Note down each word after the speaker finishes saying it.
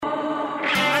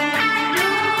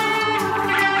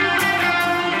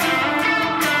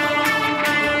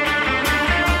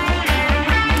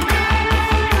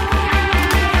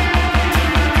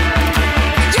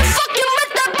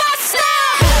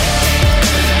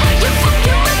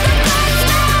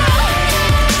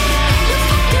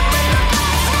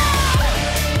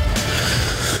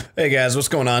Hey guys, what's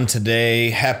going on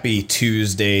today? Happy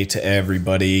Tuesday to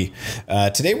everybody.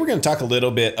 Today we're going to talk a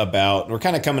little bit about, we're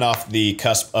kind of coming off the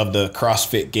cusp of the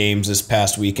CrossFit Games this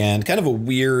past weekend, kind of a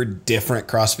weird, different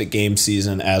CrossFit Games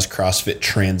season as CrossFit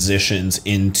transitions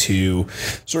into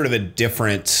sort of a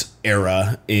different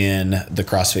era in the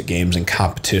CrossFit Games and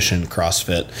competition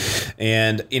CrossFit.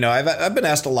 And, you know, I've been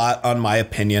asked a lot on my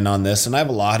opinion on this, and I have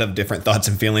a lot of different thoughts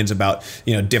and feelings about,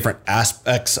 you know, different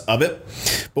aspects of it.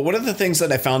 But one of the things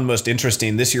that I found most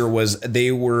interesting this year was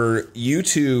they were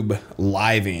YouTube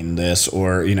living this,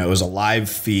 or, you know, it was a live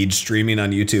feed streaming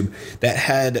on YouTube that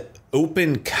had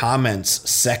open comments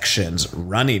sections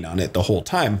running on it the whole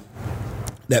time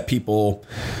that people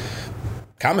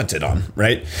commented on,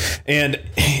 right? And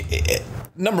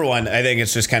number one, I think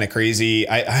it's just kind of crazy.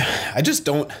 I just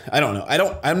don't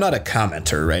know. I'm not a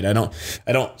commenter, right? I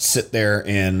don't sit there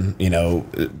and, you know,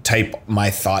 type my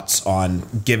thoughts on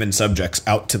given subjects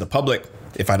out to the public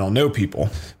if I don't know people,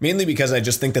 mainly because I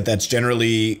just think that that's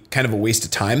generally kind of a waste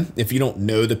of time. If you don't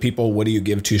know the people, what do you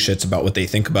give two shits about what they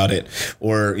think about it?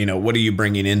 Or, you know, what are you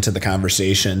bringing into the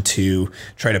conversation to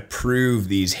try to prove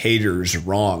these haters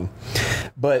wrong?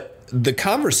 But the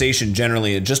conversation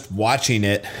generally, and just watching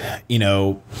it, you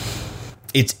know,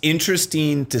 it's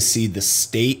interesting to see the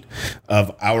state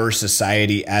of our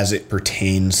society as it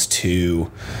pertains to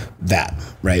that,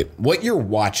 right? What you're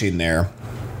watching there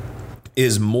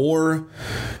is more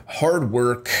hard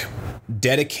work,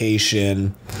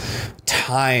 dedication,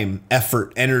 time,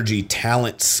 effort, energy,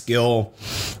 talent, skill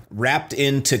wrapped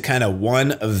into kind of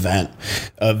one event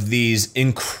of these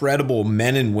incredible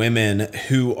men and women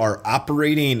who are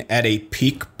operating at a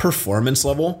peak performance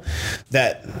level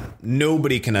that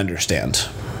nobody can understand.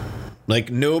 Like,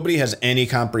 nobody has any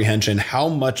comprehension how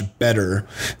much better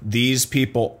these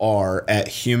people are at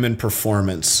human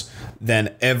performance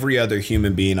than every other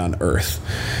human being on earth,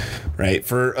 right?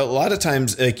 For a lot of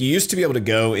times, like, you used to be able to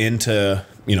go into,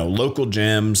 you know, local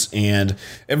gyms, and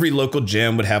every local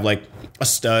gym would have like a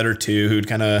stud or two who'd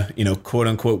kind of, you know, quote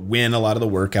unquote win a lot of the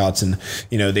workouts, and,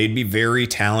 you know, they'd be very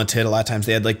talented. A lot of times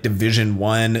they had like Division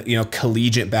I, you know,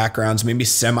 collegiate backgrounds, maybe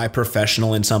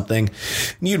semi-professional in something.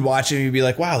 And you'd watch them and you'd be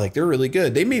like, wow, like, they're really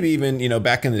good. They maybe even, you know,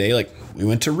 back in the day, like, we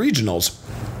went to regionals.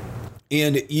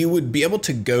 And you would be able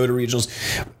to go to regionals,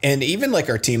 and even like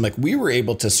our team, like, we were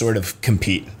able to sort of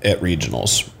compete at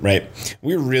regionals, right?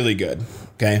 We were really good.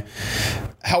 Okay.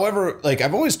 However, like,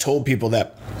 I've always told people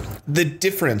that the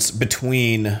difference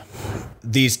between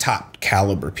these top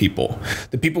caliber people,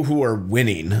 the people who are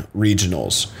winning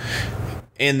regionals,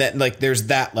 and that, like, there's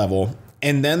that level.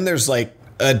 And then there's like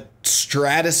a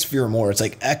stratosphere more. It's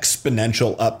like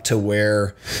exponential up to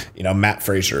where, you know, Matt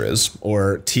Fraser is,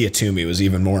 or Tia Toomey was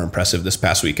even more impressive this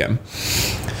past weekend.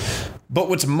 But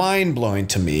what's mind blowing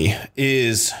to me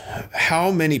is how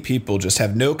many people just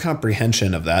have no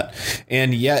comprehension of that.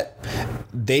 And yet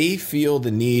they feel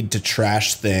the need to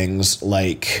trash things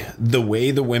like the way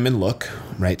the women look,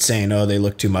 right? Saying, oh, they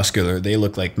look too muscular, they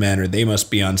look like men, or they must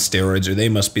be on steroids, or they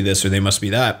must be this, or they must be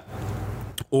that.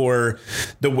 Or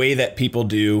the way that people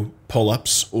do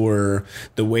pull-ups, or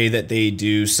the way that they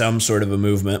do some sort of a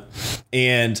movement.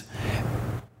 And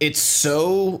it's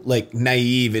so, like,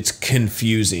 naive, it's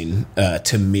confusing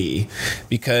to me,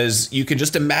 because you can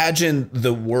just imagine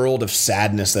the world of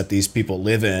sadness that these people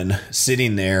live in,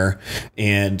 sitting there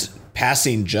and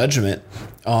passing judgment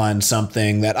on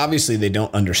something that obviously they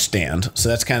don't understand. So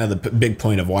that's kind of the big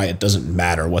point of why it doesn't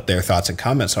matter what their thoughts and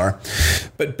comments are.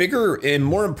 But bigger and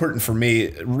more important for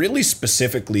me, really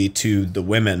specifically to the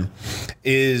women,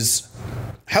 is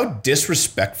how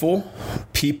disrespectful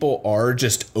people are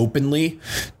just openly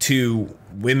to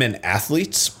women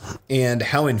athletes, and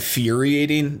how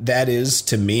infuriating that is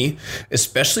to me,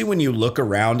 especially when you look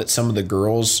around at some of the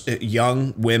girls,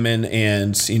 young women,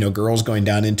 and, you know, girls going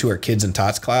down into our kids and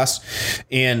tots class,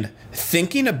 and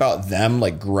thinking about them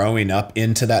like growing up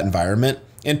into that environment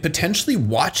and potentially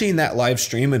watching that live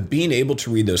stream and being able to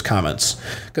read those comments.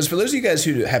 Because for those of you guys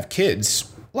who have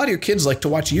kids, a lot of your kids like to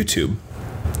watch YouTube.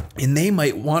 And they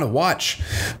might want to watch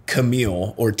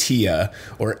Camille or Tia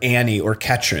or Annie or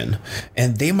Ketrin,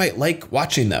 and they might like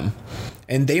watching them.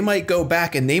 And they might go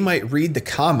back and they might read the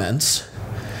comments,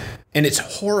 and it's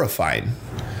horrifying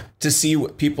to see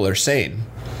what people are saying.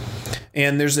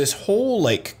 And there's this whole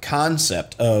like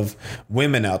concept of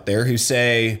women out there who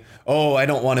say, oh, I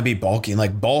don't want to be bulky. And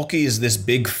like, bulky is this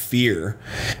big fear.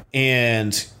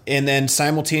 And then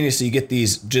simultaneously you get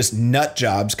these just nut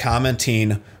jobs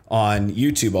commenting on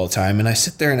YouTube all the time. And I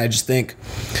sit there and I just think,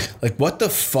 like, what the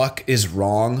fuck is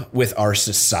wrong with our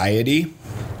society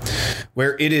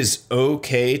where it is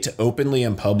okay to openly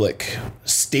in public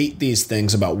state these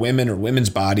things about women or women's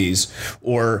bodies,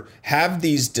 or have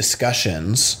these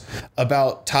discussions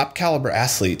about top caliber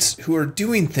athletes who are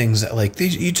doing things that like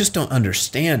you just don't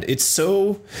understand. It's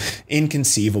so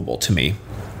inconceivable to me.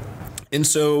 And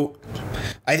so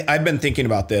I've been thinking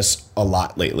about this a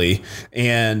lot lately,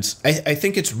 and I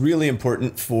think it's really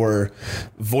important for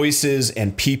voices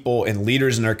and people and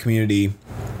leaders in our community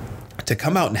to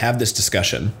come out and have this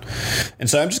discussion. And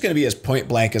so I'm just going to be as point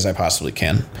blank as I possibly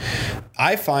can.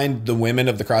 I find the women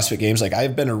of the CrossFit Games, like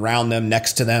I've been around them,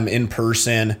 next to them in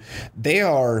person, they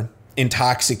are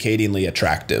intoxicatingly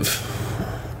attractive.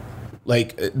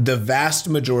 Like the vast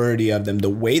majority of them, the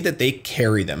way that they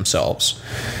carry themselves,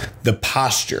 the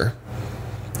posture,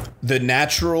 the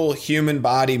natural human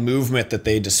body movement that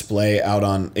they display out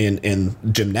on in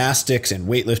gymnastics and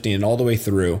weightlifting and all the way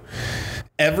through,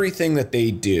 everything that they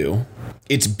do,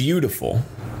 it's beautiful.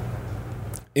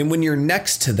 And when you're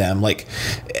next to them, like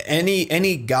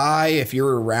any guy, if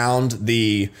you're around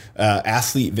the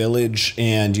athlete village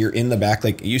and you're in the back,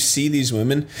 like you see these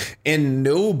women, and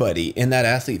nobody in that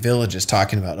athlete village is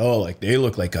talking about, oh, like they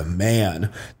look like a man.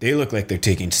 They look like they're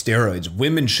taking steroids.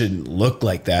 Women shouldn't look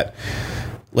like that.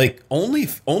 Like only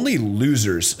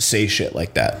losers say shit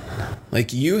like that.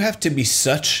 Like you have to be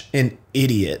such an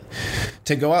idiot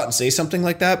to go out and say something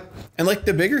like that. And like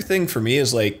the bigger thing for me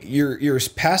is like you're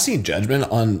passing judgment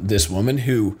on this woman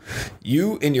who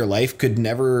you in your life could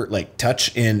never like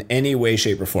touch in any way,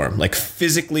 shape, or form. Like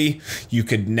physically, you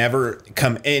could never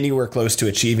come anywhere close to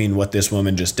achieving what this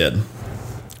woman just did.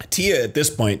 Tia at this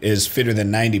point is fitter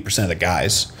than 90% of the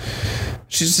guys.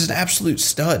 She's just an absolute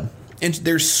stud. And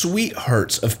they're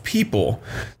sweethearts of people.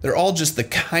 They're all just the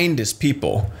kindest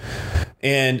people.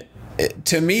 And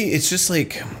to me, it's just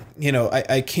like, you know,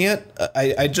 I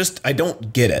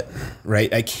don't get it,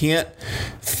 right? I can't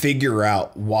figure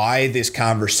out why this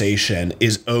conversation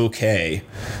is okay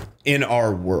in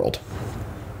our world.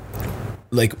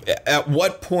 Like, at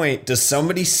what point does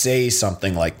somebody say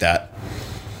something like that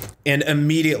and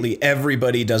immediately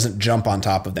everybody doesn't jump on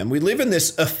top of them? We live in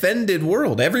this offended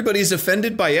world. Everybody's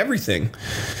offended by everything.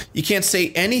 You can't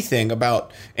say anything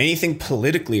about anything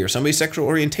politically or somebody's sexual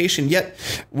orientation, yet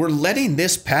we're letting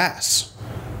this pass.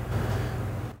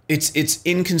 It's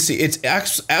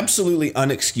absolutely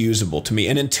unexcusable to me.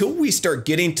 And until we start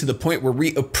getting to the point where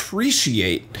we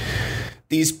appreciate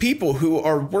these people who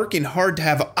are working hard to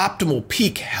have optimal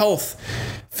peak health,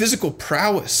 physical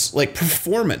prowess, like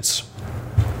performance.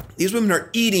 These women are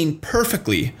eating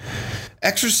perfectly,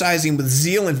 exercising with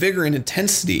zeal and vigor and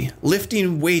intensity,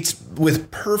 lifting weights with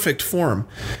perfect form,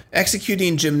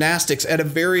 executing gymnastics at a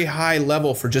very high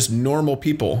level for just normal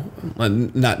people.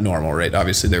 Not normal, right?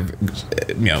 Obviously, they're,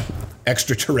 you know,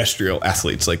 extraterrestrial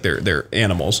athletes, like they're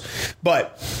animals.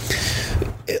 But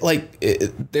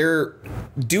they're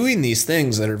doing these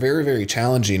things that are very, very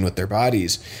challenging with their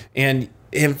bodies. And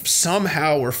if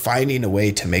somehow we're finding a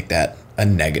way to make that a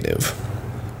negative.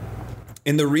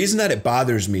 And the reason that it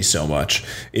bothers me so much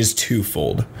is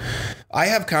twofold. I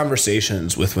have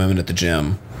conversations with women at the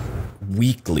gym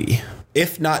weekly,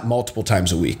 if not multiple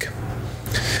times a week,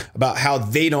 about how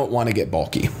they don't want to get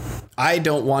bulky. I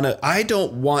don't want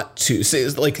to say,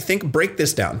 like, break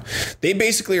this down. They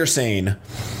basically are saying,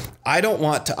 I don't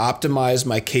want to optimize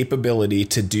my capability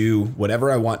to do whatever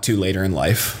I want to later in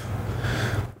life.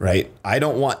 Right? I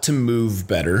don't want to move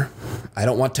better. I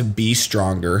don't want to be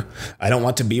stronger. I don't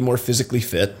want to be more physically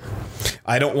fit.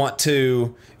 I don't want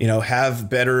to, have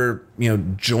better,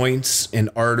 joints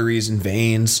and arteries and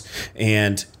veins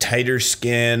and tighter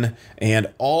skin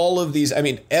and all of these. I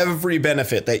mean, every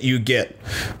benefit that you get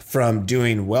from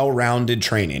doing well-rounded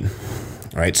training.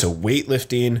 All right. So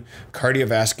weightlifting,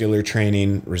 cardiovascular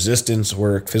training, resistance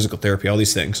work, physical therapy, all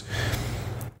these things.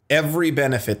 Every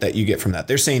benefit that you get from that.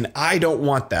 They're saying, I don't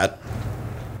want that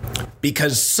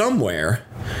because somewhere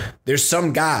there's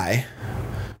some guy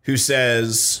who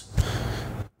says,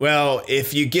 well,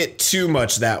 if you get too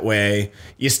much that way,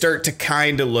 you start to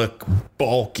kind of look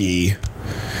bulky.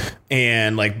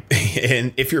 And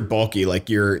and if you're bulky,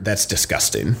 that's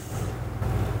disgusting.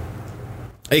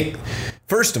 Like,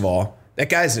 first of all, that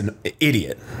guy's an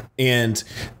idiot. And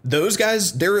those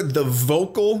guys, they're the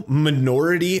vocal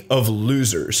minority of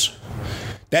losers.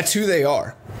 That's who they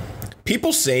are.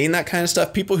 People saying that kind of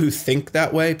stuff, people who think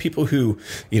that way, people who,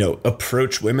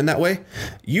 approach women that way,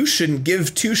 you shouldn't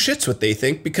give two shits what they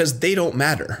think because they don't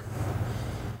matter.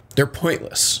 They're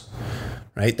pointless,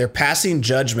 right? They're passing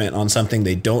judgment on something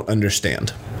they don't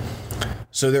understand.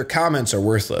 So their comments are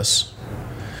worthless.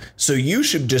 So you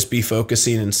should just be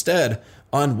focusing instead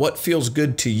on what feels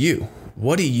good to you,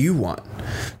 What do you want?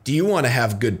 Do you want to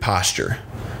have good posture?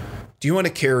 Do you want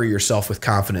to carry yourself with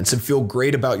confidence and feel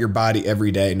great about your body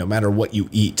every day, no matter what you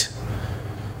eat?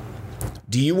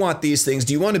 Do you want these things?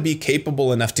 Do you want to be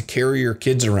capable enough to carry your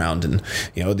kids around? And,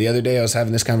 the other day I was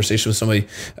having this conversation with somebody.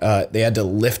 They had to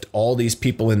lift all these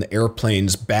people in the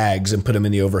airplane's bags and put them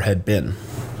in the overhead bin.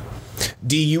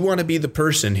 Do you want to be the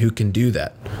person who can do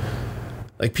that?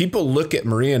 Like, people look at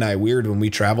Maria and I weird when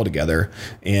we travel together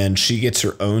and she gets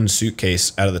her own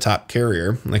suitcase out of the top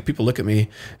carrier. Like, people look at me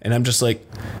and I'm just like,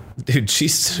 dude,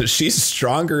 she's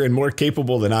stronger and more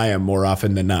capable than I am more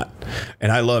often than not.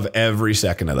 And I love every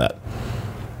second of that.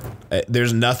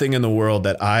 There's nothing in the world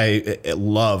that I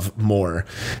love more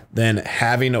than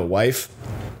having a wife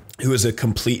who is a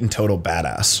complete and total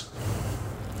badass.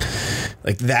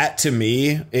 Like, that to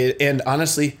me, and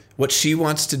honestly, what she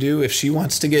wants to do, if she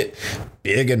wants to get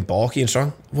big and bulky and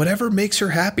strong, whatever makes her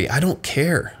happy, I don't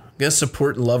care. I'm going to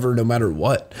support and love her no matter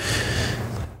what.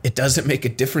 It doesn't make a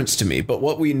difference to me. But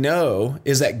what we know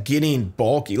is that getting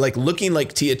bulky, like looking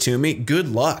like Tia Toomey, good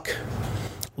luck.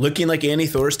 Looking like Annie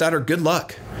Thorstadter, good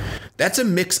luck. That's a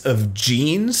mix of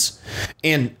genes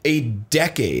and a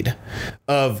decade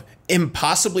of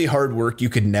impossibly hard work you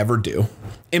could never do,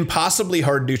 impossibly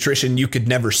hard nutrition you could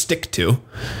never stick to.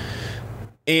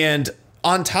 And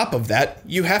on top of that,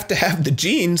 you have to have the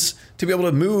genes to be able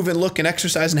to move and look and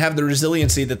exercise and have the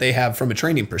resiliency that they have from a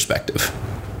training perspective.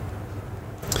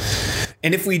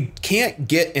 And if we can't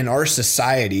get in our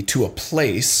society to a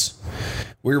place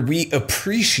where we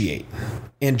appreciate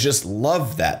and just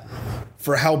love that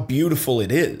for how beautiful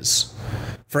it is,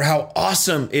 for how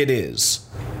awesome it is,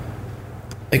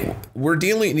 like, we're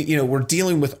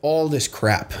dealing with all this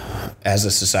crap as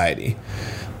a society.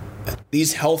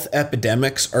 These health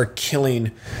epidemics are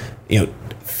killing,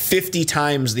 50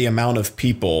 times the amount of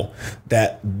people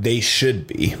that they should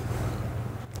be.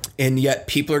 And yet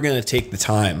people are going to take the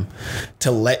time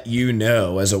to let you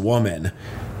know as a woman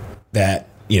that,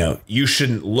 you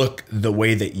shouldn't look the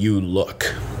way that you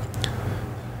look.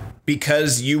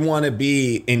 Because you want to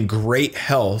be in great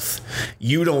health,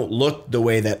 you don't look the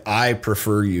way that I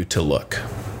prefer you to look.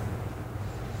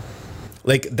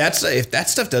 Like, if that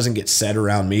stuff doesn't get said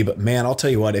around me, but man, I'll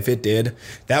tell you what, if it did,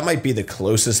 that might be the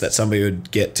closest that somebody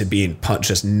would get to being punched,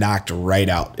 just knocked right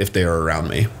out if they were around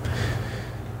me.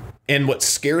 And what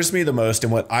scares me the most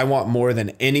and what I want more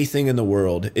than anything in the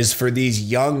world is for these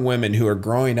young women who are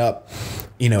growing up,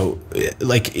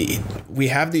 like, we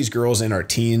have these girls in our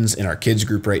teens, in our kids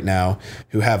group right now,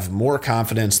 who have more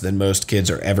confidence than most kids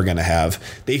are ever going to have.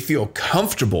 They feel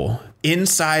comfortable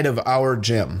inside of our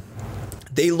gym.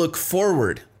 They look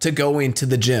forward to going to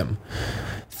the gym.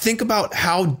 Think about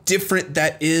how different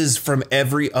that is from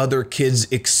every other kid's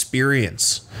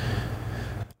experience.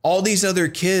 All these other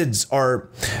kids are,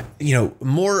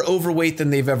 more overweight than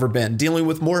they've ever been, dealing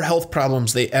with more health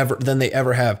problems than they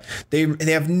ever have. They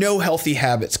have no healthy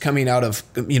habits coming out of,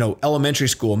 elementary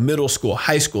school, middle school,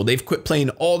 high school. They've quit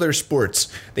playing all their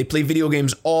sports. They play video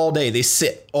games all day. They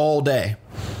sit all day.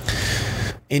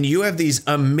 And you have these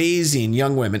amazing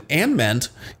young women and men,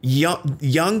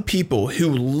 young people who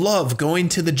love going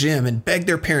to the gym and beg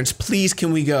their parents, please,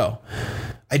 can we go?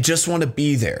 I just want to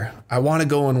be there. I want to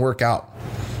go and work out.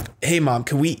 Hey, mom,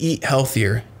 can we eat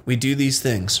healthier? We do these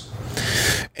things.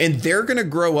 And they're going to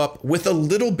grow up with a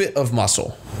little bit of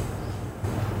muscle,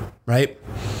 right?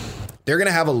 They're going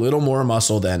to have a little more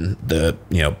muscle than the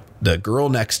girl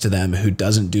next to them who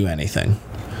doesn't do anything.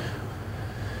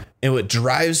 And what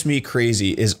drives me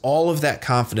crazy is all of that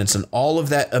confidence and all of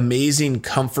that amazing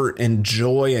comfort and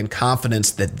joy and confidence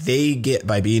that they get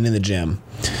by being in the gym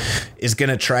is going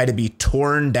to try to be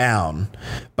torn down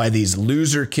by these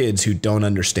loser kids who don't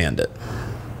understand it.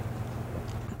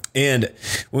 And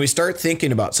when we start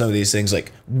thinking about some of these things,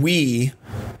 like, we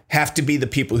have to be the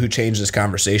people who change this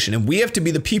conversation, and we have to be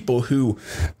the people who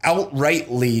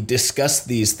outrightly discuss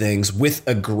these things with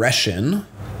aggression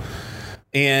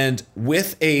and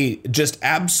with a just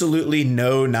absolutely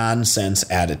no nonsense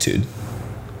attitude.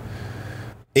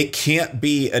 It can't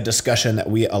be a discussion that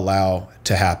we allow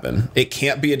to happen. It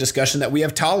can't be a discussion that we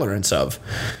have tolerance of.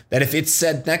 That if it's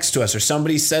said next to us or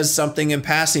somebody says something in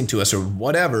passing to us or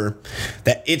whatever,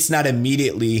 that it's not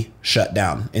immediately shut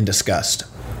down and discussed.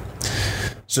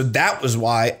 So that was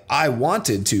why I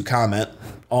wanted to comment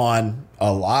on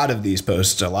a lot of these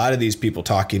posts, a lot of these people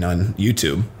talking on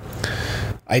YouTube.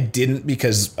 I didn't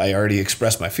because I already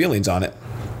expressed my feelings on it.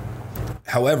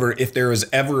 However, if there is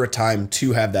ever a time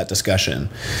to have that discussion,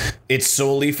 it's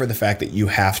solely for the fact that you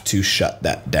have to shut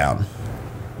that down.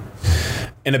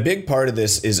 And a big part of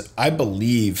this is I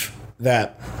believe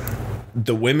that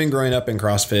the women growing up in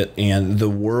CrossFit and the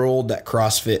world that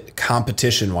CrossFit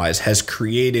competition wise has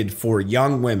created for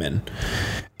young women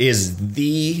is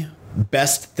the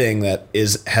best thing that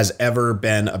has ever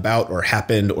been about or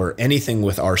happened or anything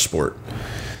with our sport.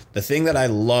 The thing that I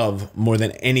love more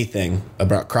than anything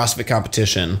about CrossFit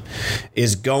competition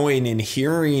is going and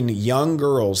hearing young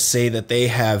girls say that they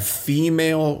have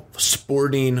female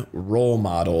sporting role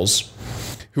models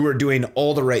who are doing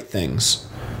all the right things.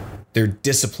 They're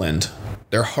disciplined.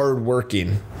 They're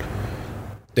hardworking.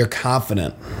 They're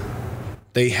confident.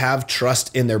 They have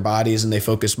trust in their bodies and they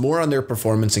focus more on their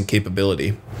performance and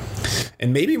capability.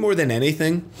 And maybe more than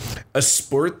anything, a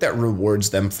sport that rewards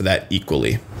them for that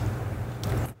equally.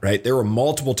 Right? There were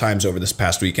multiple times over this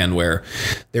past weekend where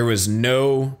there was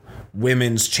no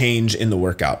women's change in the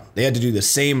workout. They had to do the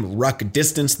same ruck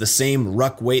distance, the same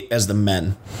ruck weight as the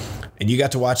men. And you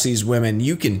got to watch these women.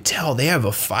 You can tell they have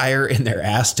a fire in their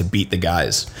ass to beat the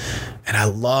guys. And I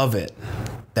love it.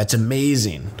 That's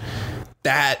amazing.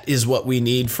 That is what we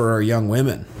need for our young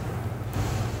women.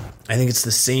 I think it's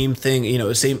the same thing,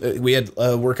 we had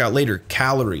a workout later,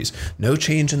 calories, no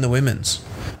change in the women's.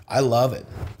 I love it.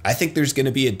 I think there's going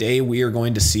to be a day we are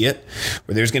going to see it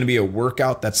where there's going to be a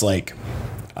workout that's like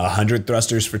 100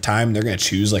 thrusters for time. They're going to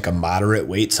choose like a moderate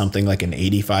weight, something like an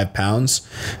 85 pounds.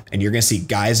 And you're going to see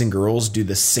guys and girls do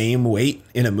the same weight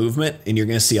in a movement. And you're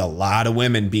going to see a lot of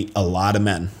women beat a lot of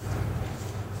men.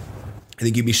 I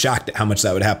think you'd be shocked at how much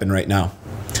that would happen right now.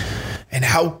 And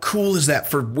how cool is that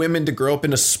for women to grow up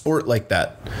in a sport like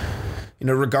that?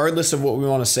 Regardless of what we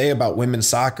want to say about women's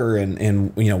soccer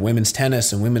and women's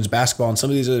tennis and women's basketball and some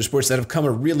of these other sports that have come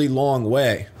a really long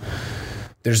way,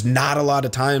 there's not a lot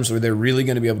of times where they're really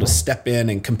going to be able to step in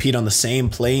and compete on the same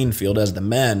playing field as the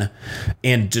men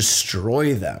and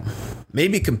destroy them.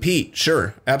 Maybe compete,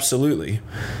 sure, absolutely.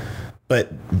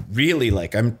 But really,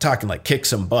 I'm talking kick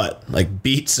some butt,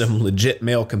 beat some legit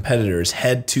male competitors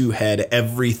head to head,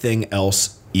 everything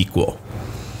else equal.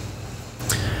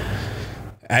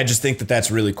 I just think that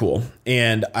that's really cool.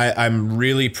 And I'm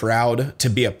really proud to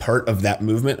be a part of that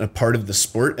movement, a part of the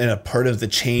sport, and a part of the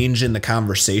change in the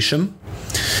conversation.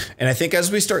 And I think as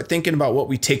we start thinking about what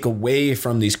we take away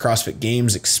from these CrossFit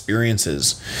Games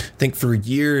experiences, I think for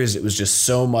years it was just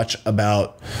so much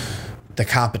about the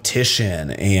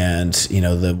competition and,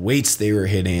 the weights they were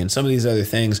hitting and some of these other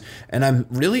things. And I'm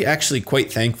really actually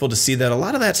quite thankful to see that a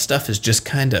lot of that stuff is just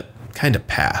kind of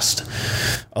past.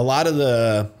 A lot of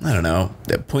the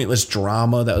pointless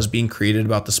drama that was being created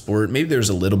about the sport, maybe there's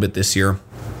a little bit this year,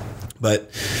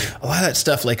 but a lot of that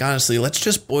stuff, honestly, let's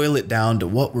just boil it down to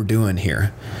what we're doing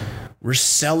here. We're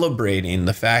celebrating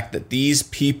the fact that these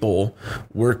people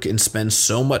work and spend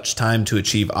so much time to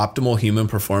achieve optimal human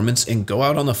performance and go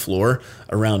out on the floor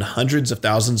around hundreds of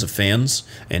thousands of fans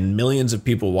and millions of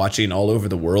people watching all over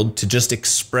the world to just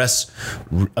express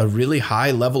a really high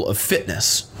level of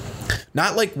fitness.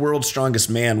 Not like World's Strongest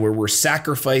Man, where we're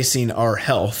sacrificing our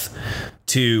health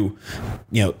to,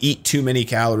 eat too many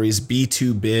calories, be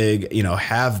too big,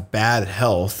 have bad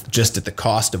health just at the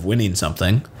cost of winning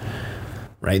something.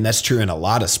 Right? And that's true in a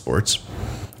lot of sports.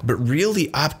 But really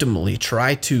optimally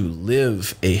try to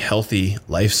live a healthy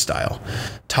lifestyle.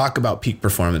 Talk about peak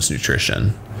performance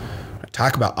nutrition.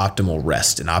 Talk about optimal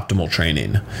rest and optimal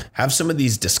training. Have some of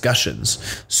these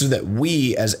discussions so that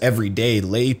we as everyday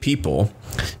lay people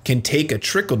can take a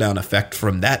trickle-down effect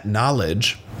from that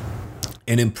knowledge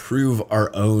and improve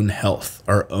our own health,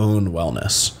 our own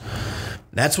wellness.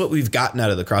 That's what we've gotten out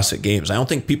of the CrossFit Games. I don't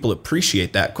think people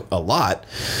appreciate that a lot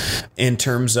in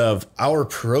terms of our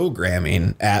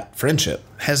programming at Friendship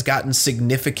has gotten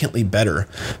significantly better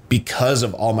because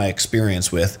of all my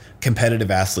experience with competitive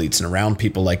athletes and around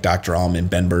people like Dr. Allman,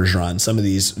 Ben Bergeron, some of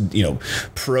these,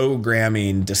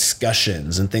 programming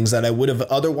discussions and things that I would have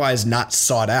otherwise not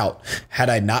sought out had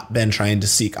I not been trying to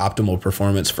seek optimal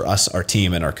performance for us, our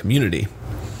team, and our community.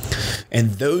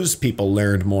 And those people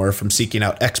learned more from seeking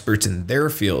out experts in their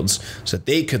fields so that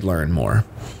they could learn more.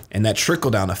 And that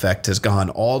trickle-down effect has gone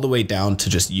all the way down to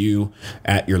just you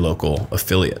at your local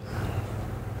affiliate.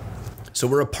 So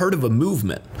we're a part of a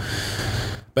movement.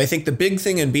 But I think the big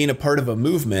thing in being a part of a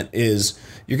movement is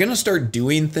you're going to start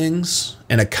doing things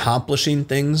and accomplishing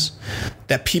things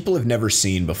that people have never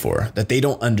seen before, that they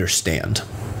don't understand.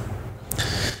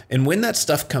 And when that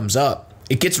stuff comes up,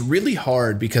 it gets really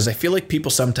hard because I feel like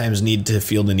people sometimes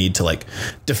feel the need to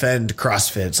defend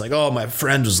CrossFit. It's like, oh, my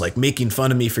friend was making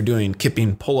fun of me for doing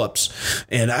kipping pull-ups.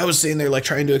 And I was sitting there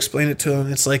trying to explain it to him.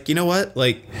 It's like, you know what?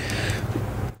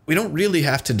 We don't really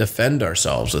have to defend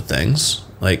ourselves with things.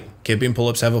 Kipping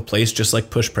pull-ups have a place just like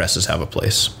push presses have a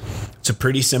place. It's a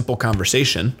pretty simple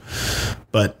conversation,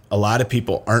 but a lot of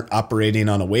people aren't operating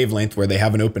on a wavelength where they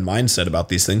have an open mindset about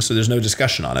these things, so there's no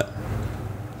discussion on it.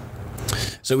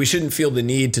 So we shouldn't feel the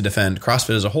need to defend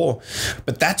CrossFit as a whole,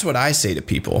 but that's what I say to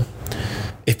people.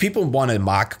 If people want to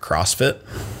mock CrossFit,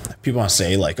 people want to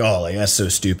say like, oh, like that's so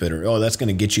stupid, or oh, that's going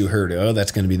to get you hurt, or oh,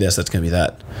 that's going to be this, that's going to be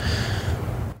that.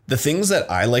 The things that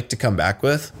I like to come back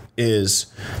with is,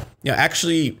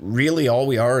 actually really all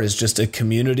we are is just a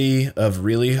community of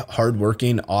really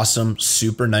hardworking, awesome,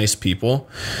 super nice people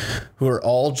who are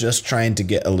all just trying to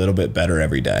get a little bit better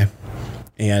every day.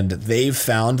 And they've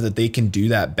found that they can do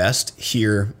that best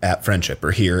here at Friendship,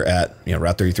 or here at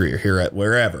Route 33, or here at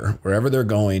wherever they're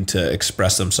going to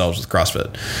express themselves with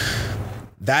CrossFit.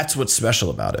 That's what's special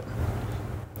about it.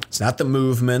 It's not the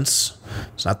movements,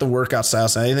 it's not the workout style,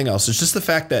 it's not anything else. It's just the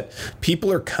fact that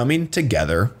people are coming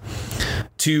together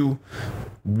to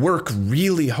work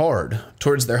really hard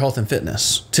towards their health and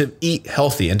fitness, to eat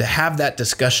healthy and to have that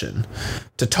discussion,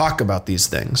 to talk about these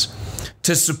things,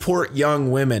 to support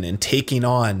young women in taking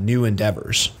on new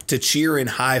endeavors, to cheer and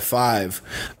high five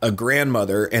a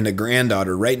grandmother and a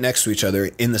granddaughter right next to each other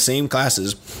in the same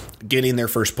classes, getting their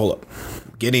first pull-up,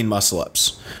 getting muscle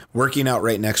ups, working out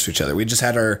right next to each other. We just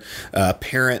had our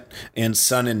parent and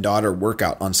son and daughter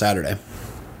workout on Saturday.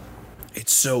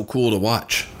 It's so cool to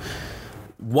watch.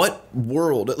 What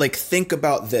world, think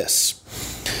about this.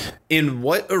 In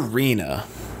what arena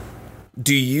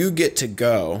do you get to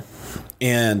go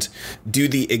and do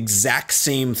the exact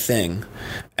same thing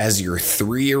as your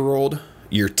 3-year-old,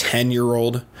 your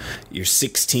 10-year-old, your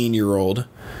 16-year-old,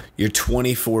 your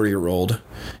 24-year-old,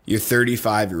 your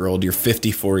 35-year-old, your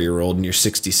 54-year-old, and your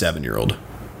 67-year-old?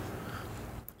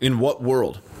 In what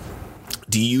world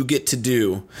do you get to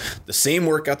do the same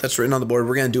workout that's written on the board?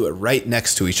 We're going to do it right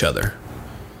next to each other.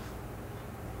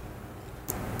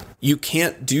 You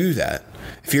can't do that.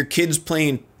 If your kid's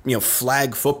playing,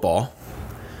 flag football,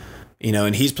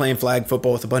 and he's playing flag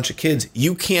football with a bunch of kids,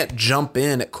 you can't jump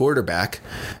in at quarterback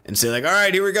and say all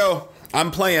right, here we go.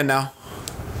 I'm playing now.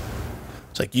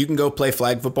 It's you can go play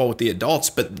flag football with the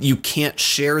adults, but you can't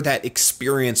share that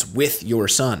experience with your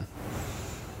son.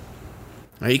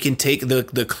 Now, you can take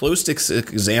the closest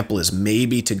example is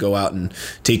maybe to go out and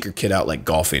take your kid out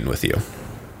golfing with you,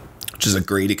 which is a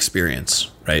great experience,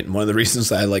 right? And one of the reasons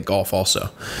that I like golf also,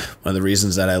 one of the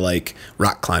reasons that I like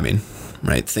rock climbing,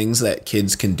 right? Things that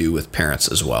kids can do with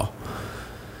parents as well.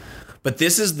 But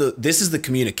this is the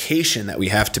communication that we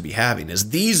have to be having,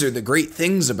 is these are the great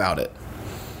things about it,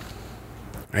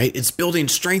 right? It's building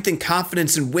strength and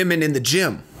confidence in women in the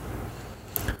gym.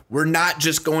 We're not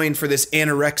just going for this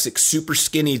anorexic, super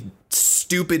skinny,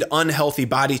 stupid, unhealthy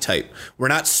body type. We're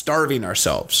not starving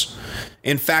ourselves.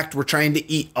 In fact, we're trying to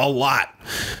eat a lot,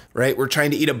 right? We're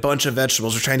trying to eat a bunch of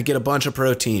vegetables. We're trying to get a bunch of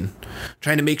protein,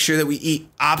 trying to make sure that we eat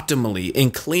optimally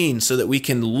and clean so that we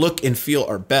can look and feel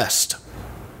our best,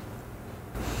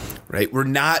 right? We're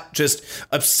not just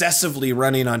obsessively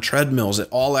running on treadmills at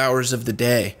all hours of the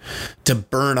day to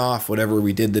burn off whatever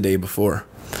we did the day before.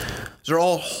 These are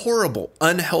all horrible,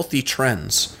 unhealthy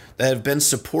trends that have been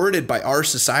supported by our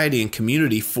society and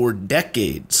community for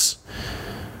decades.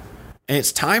 And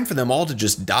it's time for them all to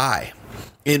just die.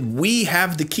 And we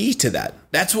have the key to that.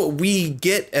 That's what we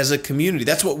get as a community.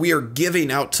 That's what we are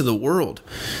giving out to the world.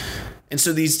 And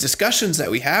so these discussions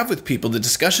that we have with people, the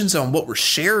discussions on what we're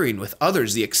sharing with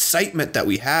others, the excitement that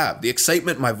we have, the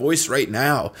excitement in my voice right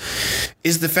now,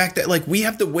 is the fact that we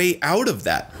have the way out of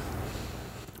that.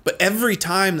 But every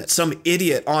time that some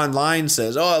idiot online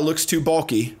says, oh, it looks too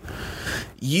bulky,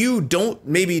 you don't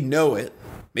maybe know it.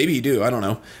 Maybe you do, I don't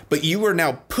know. But you are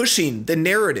now pushing the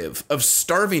narrative of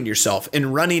starving yourself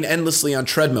and running endlessly on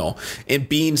treadmill and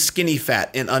being skinny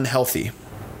fat and unhealthy.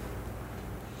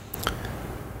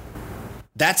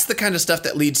 That's the kind of stuff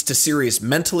that leads to serious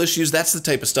mental issues. That's the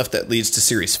type of stuff that leads to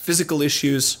serious physical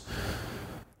issues.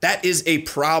 That is a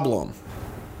problem.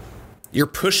 You're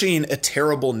pushing a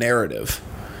terrible narrative.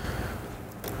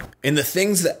 And the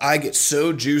things that I get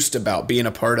so juiced about being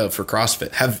a part of for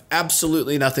CrossFit have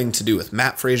absolutely nothing to do with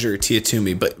Matt Fraser or Tia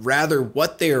Toomey, but rather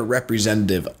what they are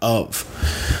representative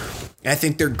of. And I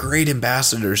think they're great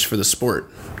ambassadors for the sport.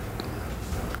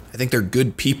 I think they're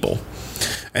good people.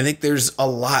 I think there's a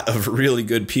lot of really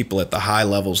good people at the high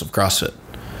levels of CrossFit,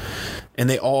 and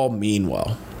they all mean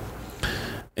well.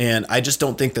 And I just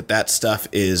don't think that stuff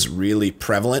is really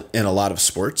prevalent in a lot of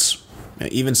sports.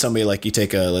 Even somebody you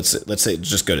take let's say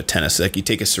just go to tennis, you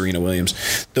take a Serena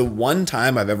Williams. The one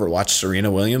time I've ever watched Serena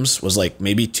Williams was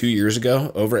maybe 2 years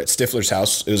ago over at Stifler's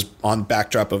house. It was on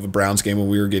backdrop of a Browns game when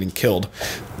we were getting killed.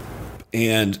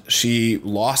 and she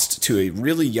lost to a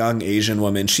really young Asian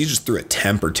woman. She just threw a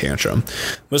temper tantrum.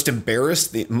 Most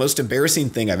embarrassing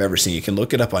thing I've ever seen. You can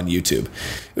look it up on YouTube.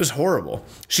 It was horrible.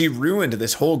 She ruined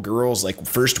this whole girl's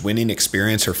first winning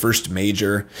experience, her first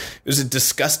major. It was a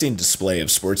disgusting display of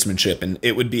sportsmanship, and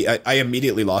it would be. I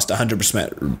immediately lost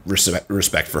 100%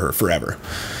 respect for her forever.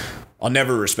 I'll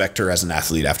never respect her as an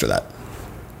athlete after that.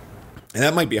 And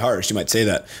that might be harsh, you might say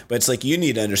that, but it's like you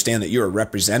need to understand that you're a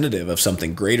representative of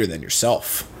something greater than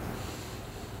yourself.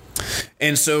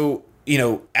 And so,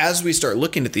 as we start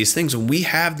looking at these things, when we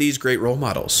have these great role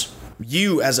models,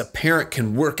 you as a parent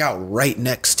can work out right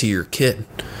next to your kid.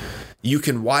 You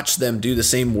can watch them do the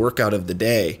same workout of the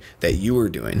day that you are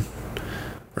doing,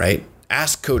 right?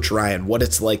 Ask Coach Ryan what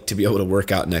it's like to be able to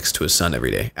work out next to his son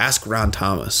every day. Ask Ron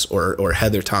Thomas or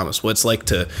Heather Thomas what it's like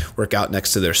to work out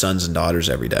next to their sons and daughters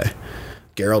every day.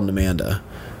 Gerald and Amanda,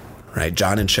 right?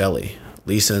 John and Shelly,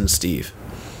 Lisa and Steve.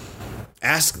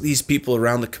 Ask these people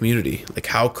around the community,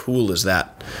 how cool is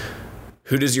that?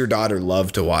 Who does your daughter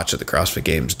love to watch at the CrossFit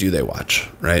Games? Do they watch,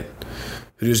 right?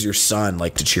 Who does your son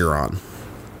like to cheer on?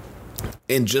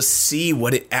 And just see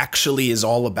what it actually is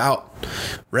all about.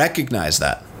 Recognize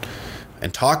that.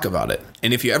 And talk about it.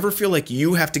 And if you ever feel like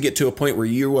you have to get to a point where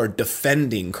you are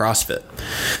defending CrossFit,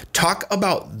 talk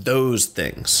about those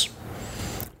things.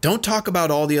 Don't talk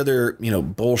about all the other,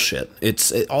 bullshit.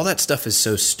 All that stuff is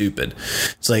so stupid.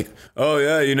 It's like, oh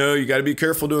yeah, you got to be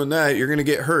careful doing that. You're going to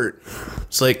get hurt.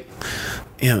 It's like,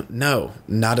 no,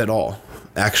 not at all.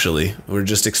 Actually, we're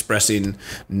just expressing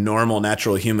normal,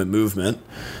 natural human movement.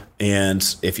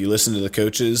 And if you listen to the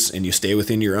coaches and you stay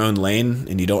within your own lane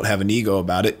and you don't have an ego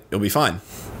about it, you'll be fine,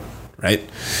 right?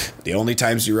 The only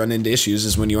times you run into issues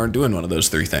is when you aren't doing one of those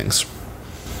three things.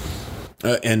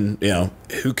 And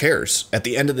who cares? At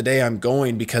the end of the day, I'm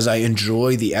going because I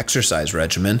enjoy the exercise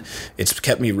regimen. It's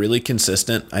kept me really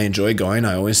consistent. I enjoy going.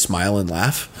 I always smile and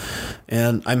laugh.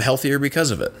 And I'm healthier because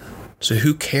of it. So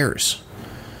who cares?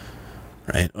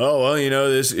 Right. Oh, well,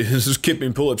 this is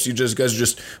kipping pull-ups. You guys are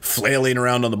just flailing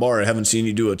around on the bar. I haven't seen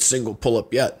you do a single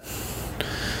pull-up yet.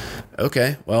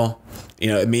 Okay. Well,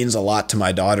 it means a lot to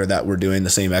my daughter that we're doing the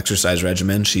same exercise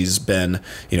regimen. She's been,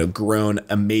 grown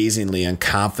amazingly in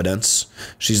confidence.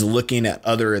 She's looking at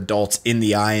other adults in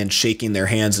the eye and shaking their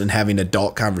hands and having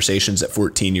adult conversations at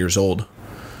 14 years old.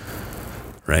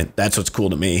 Right. That's what's cool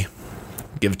to me.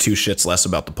 Give two shits less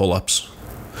about the pull-ups.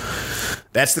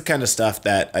 That's the kind of stuff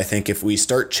that I think if we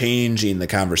start changing the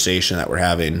conversation that we're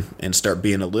having and start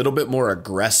being a little bit more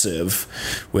aggressive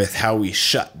with how we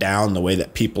shut down the way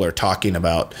that people are talking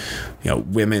about,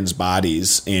 women's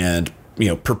bodies and,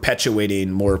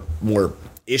 perpetuating more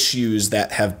issues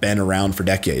that have been around for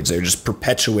decades. They're just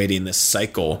perpetuating this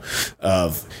cycle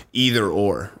of either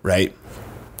or, right?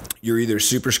 You're either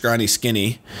super scrawny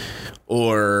skinny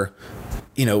or,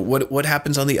 what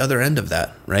happens on the other end of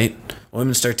that, right?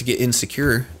 Women start to get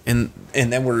insecure and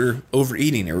then we're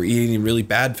overeating or we're eating really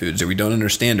bad foods or we don't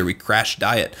understand or we crash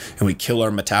diet and we kill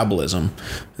our metabolism.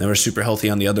 And then we're super healthy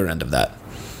on the other end of that.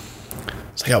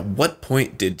 It's like, at what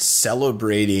point did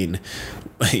celebrating,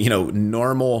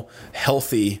 normal,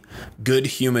 healthy, good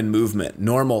human movement,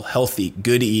 normal, healthy,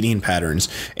 good eating patterns,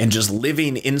 and just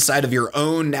living inside of your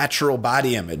own natural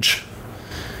body image,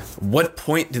 what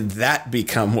point did that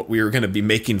become what we were going to be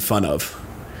making fun of?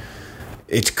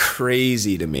 It's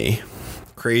crazy to me.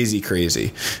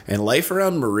 Crazy. And life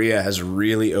around Maria has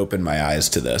really opened my eyes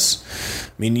to this.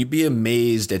 I mean, you'd be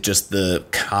amazed at just the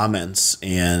comments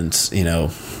and,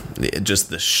 just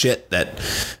the shit that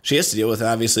she has to deal with.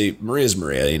 Obviously, Maria's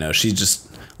Maria, she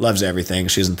just loves everything.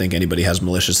 She doesn't think anybody has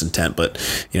malicious intent, but,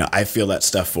 I feel that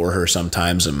stuff for her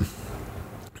sometimes, and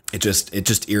it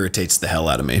just irritates the hell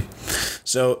out of me.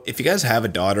 So if you guys have a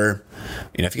daughter,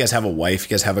 if you guys have a wife, you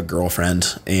guys have a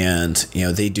girlfriend, and,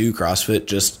 they do CrossFit,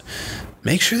 just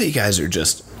make sure that you guys are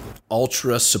just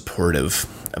ultra supportive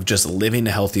of just living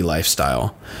a healthy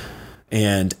lifestyle.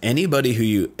 And anybody who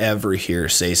you ever hear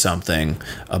say something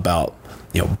about,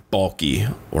 bulky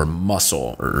or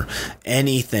muscle or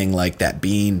anything like that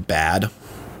being bad,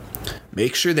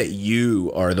 make sure that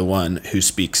you are the one who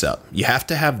speaks up. You have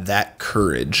to have that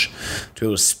courage to be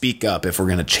able to speak up if we're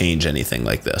going to change anything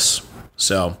like this.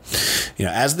 So,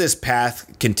 as this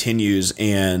path continues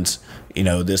and,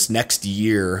 this next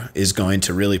year is going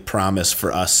to really promise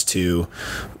for us to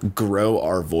grow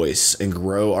our voice and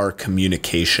grow our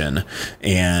communication.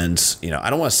 And, I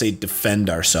don't want to say defend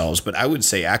ourselves, but I would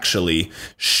say actually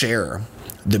share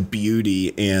the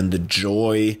beauty and the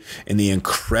joy and the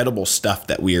incredible stuff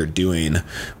that we are doing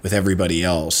with everybody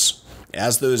else.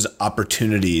 As those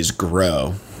opportunities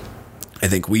grow, I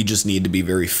think we just need to be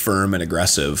very firm and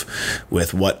aggressive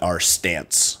with what our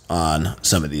stance on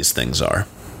some of these things are.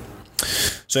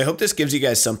 So I hope this gives you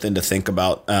guys something to think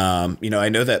about. I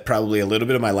know that probably a little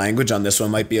bit of my language on this one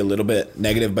might be a little bit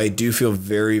negative, but I do feel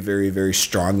very, very, very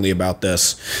strongly about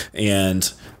this.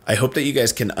 And I hope that you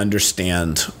guys can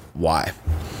understand why.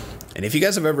 And if you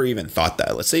guys have ever even thought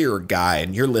that, let's say you're a guy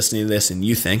and you're listening to this and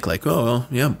you think like, oh, well,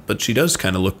 yeah, but she does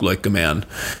kind of look like a man.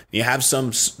 You have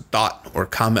some thought or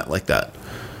comment like that.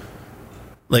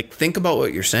 Like, think about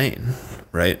what you're saying,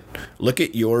 right? Look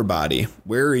at your body.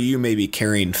 Where are you maybe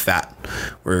carrying fat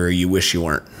where you wish you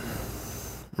weren't,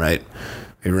 right?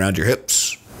 Maybe around your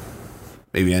hips,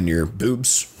 maybe on your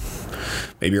boobs.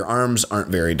 Maybe your arms aren't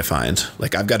very defined.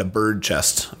 Like, I've got a bird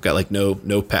chest. I've got like no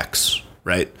pecs,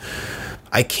 right?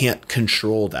 I can't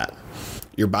control that.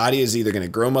 Your body is either going to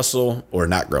grow muscle or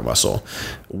not grow muscle.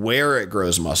 Where it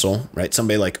grows muscle, right?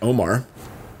 Somebody like Omar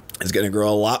is going to grow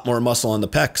a lot more muscle on the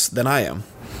pecs than I am.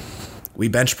 We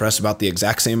bench press about the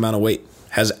exact same amount of weight.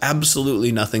 Has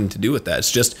absolutely nothing to do with that.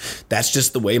 That's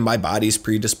just the way my body's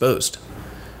predisposed.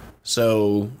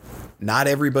 So not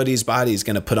everybody's body is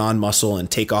going to put on muscle and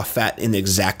take off fat in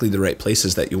exactly the right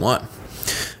places that you want.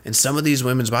 And some of these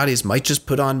women's bodies might just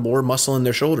put on more muscle in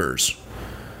their shoulders.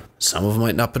 Some of them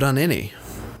might not put on any.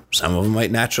 Some of them might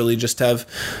naturally just have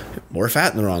more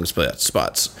fat in the wrong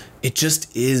spots. It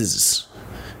just is.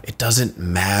 It doesn't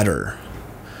matter,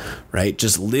 right?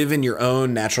 Just live in your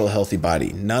own natural, healthy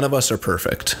body. None of us are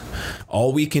perfect.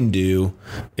 All we can do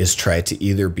is try to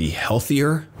either be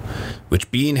healthier, which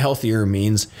being healthier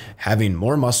means having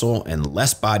more muscle and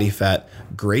less body fat,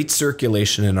 great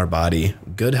circulation in our body,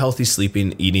 good healthy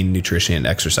sleeping, eating, nutrition, and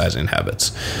exercising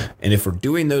habits. And if we're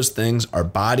doing those things, our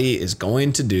body is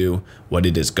going to do what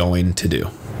it is going to do.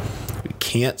 We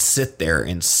can't sit there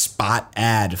and spot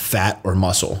add fat or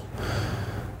muscle.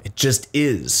 It just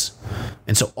is.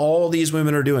 And so all these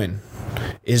women are doing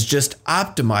is just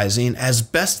optimizing as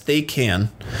best they can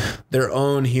their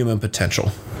own human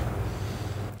potential.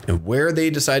 And where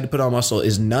they decide to put on muscle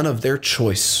is none of their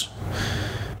choice.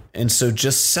 And so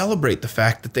just celebrate the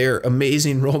fact that they're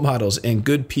amazing role models and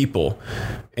good people,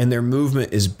 and their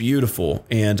movement is beautiful,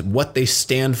 and what they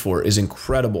stand for is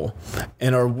incredible.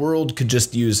 And our world could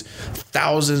just use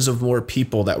thousands of more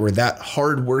people that were that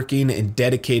hardworking and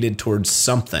dedicated towards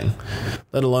something,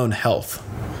 let alone health.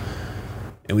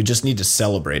 And we just need to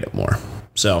celebrate it more.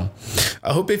 So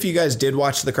I hope if you guys did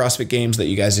watch the CrossFit Games that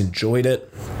you guys enjoyed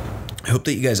it. I hope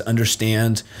that you guys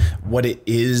understand what it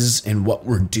is and what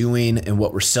we're doing and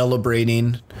what we're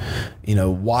celebrating,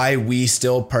 why we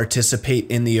still participate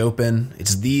in the open.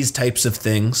 It's these types of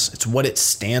things. It's what it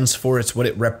stands for. It's what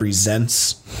it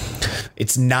represents.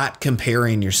 It's not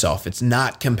comparing yourself. It's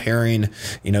not comparing,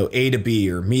 A to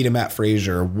B or me to Matt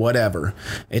Frazier or whatever.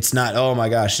 It's not, oh my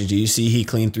gosh, did you see he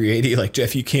cleaned 380? Like,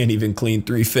 Jeff, you can't even clean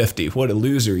 350. What a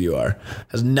loser you are. It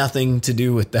has nothing to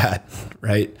do with that,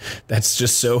 right? That's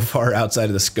just so far outside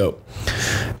of the scope.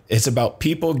 It's about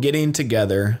people getting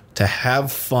together to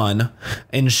have fun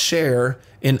and share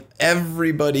in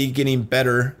everybody getting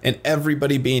better and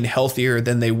everybody being healthier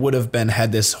than they would have been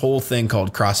had this whole thing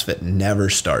called CrossFit never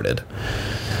started.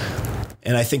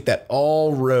 And I think that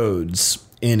all roads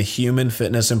in human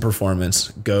fitness and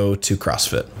performance go to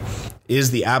CrossFit.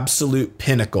 Is the absolute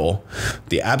pinnacle,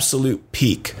 the absolute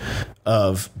peak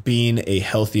of being a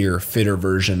healthier, fitter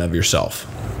version of yourself.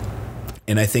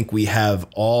 And I think we have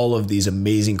all of these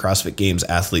amazing CrossFit Games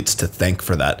athletes to thank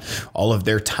for that. All of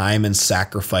their time and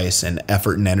sacrifice and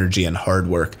effort and energy and hard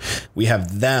work. We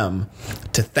have them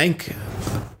to thank,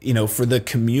 for the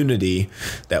community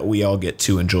that we all get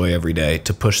to enjoy every day,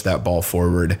 to push that ball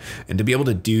forward and to be able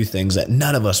to do things that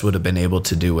none of us would have been able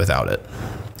to do without it.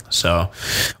 So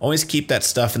always keep that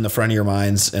stuff in the front of your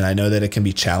minds. And I know that it can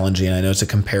be challenging. I know it's a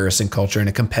comparison culture and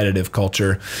a competitive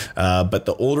culture. But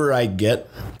the older I get,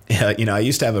 I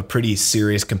used to have a pretty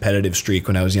serious competitive streak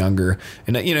when I was younger.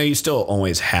 And, you still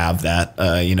always have that.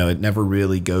 It never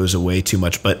really goes away too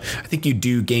much. But I think you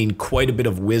do gain quite a bit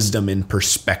of wisdom and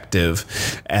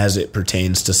perspective as it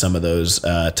pertains to some of those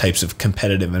types of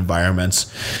competitive environments.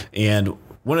 And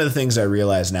one of the things I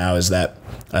realize now is that,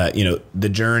 the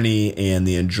journey and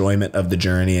the enjoyment of the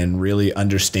journey and really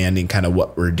understanding kind of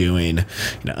what we're doing,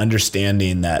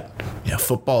 understanding that,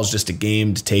 football is just a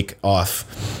game to take off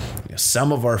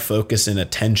some of our focus and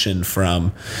attention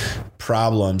from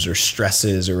problems or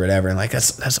stresses or whatever. And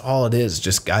that's all it is.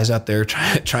 Just guys out there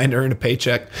trying to earn a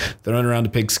paycheck, throwing around a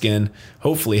pigskin,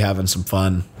 hopefully having some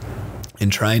fun.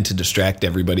 and trying to distract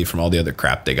everybody from all the other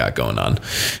crap they got going on.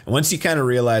 And once you kind of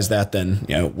realize that, then,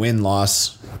 win,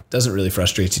 loss doesn't really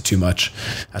frustrate you too much.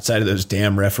 Outside of those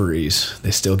damn referees,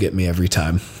 they still get me every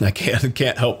time. I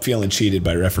can't help feeling cheated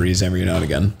by referees every now and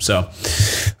again. So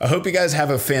I hope you guys have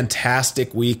a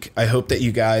fantastic week. I hope that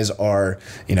you guys are,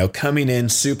 coming in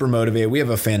super motivated. We have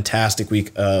a fantastic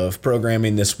week of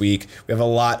programming this week. We have a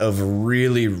lot of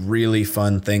really, really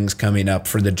fun things coming up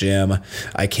for the gym.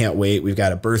 I can't wait. We've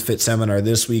got a Birth Fit seminar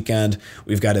this weekend.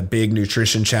 We've got a big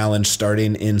nutrition challenge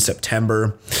starting in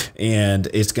September, and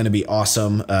it's going to be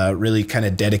awesome. Really kind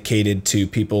of dedicated to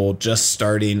people just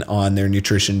starting on their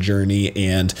nutrition journey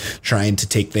and trying to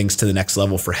take things to the next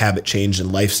level for habit change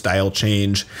and lifestyle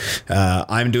change.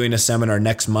 I'm doing a seminar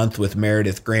next month with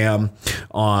Meredith Graham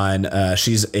on,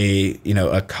 she's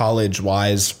a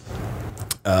college-wise,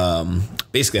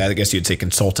 basically, I guess you'd say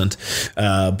consultant,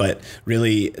 but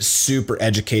really super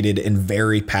educated and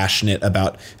very passionate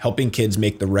about helping kids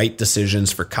make the right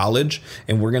decisions for college.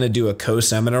 And we're going to do a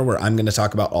co-seminar where I'm going to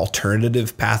talk about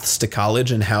alternative paths to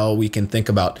college and how we can think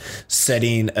about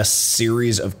setting a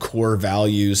series of core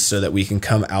values so that we can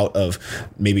come out of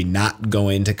maybe not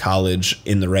going to college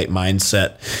in the right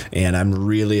mindset. And I'm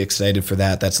really excited for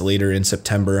that. That's later in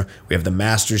September. We have the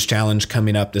Masters Challenge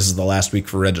coming up. This is the last week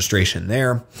for registration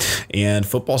there. And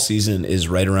football season is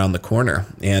right around the corner,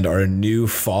 and our new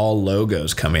fall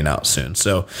logo's coming out soon.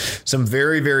 So some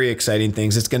very, very exciting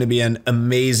things. It's going to be an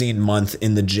amazing month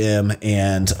in the gym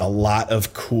and a lot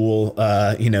of cool,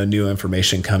 new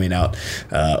information coming out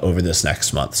over this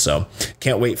next month. So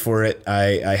can't wait for it.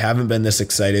 I haven't been this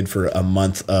excited for a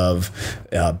month of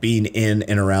being in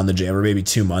and around the gym, or maybe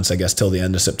 2 months, I guess, till the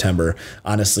end of September,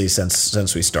 honestly,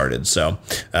 since we started. So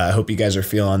I hope you guys are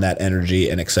feeling that energy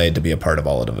and excited to be a part of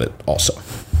all of it also.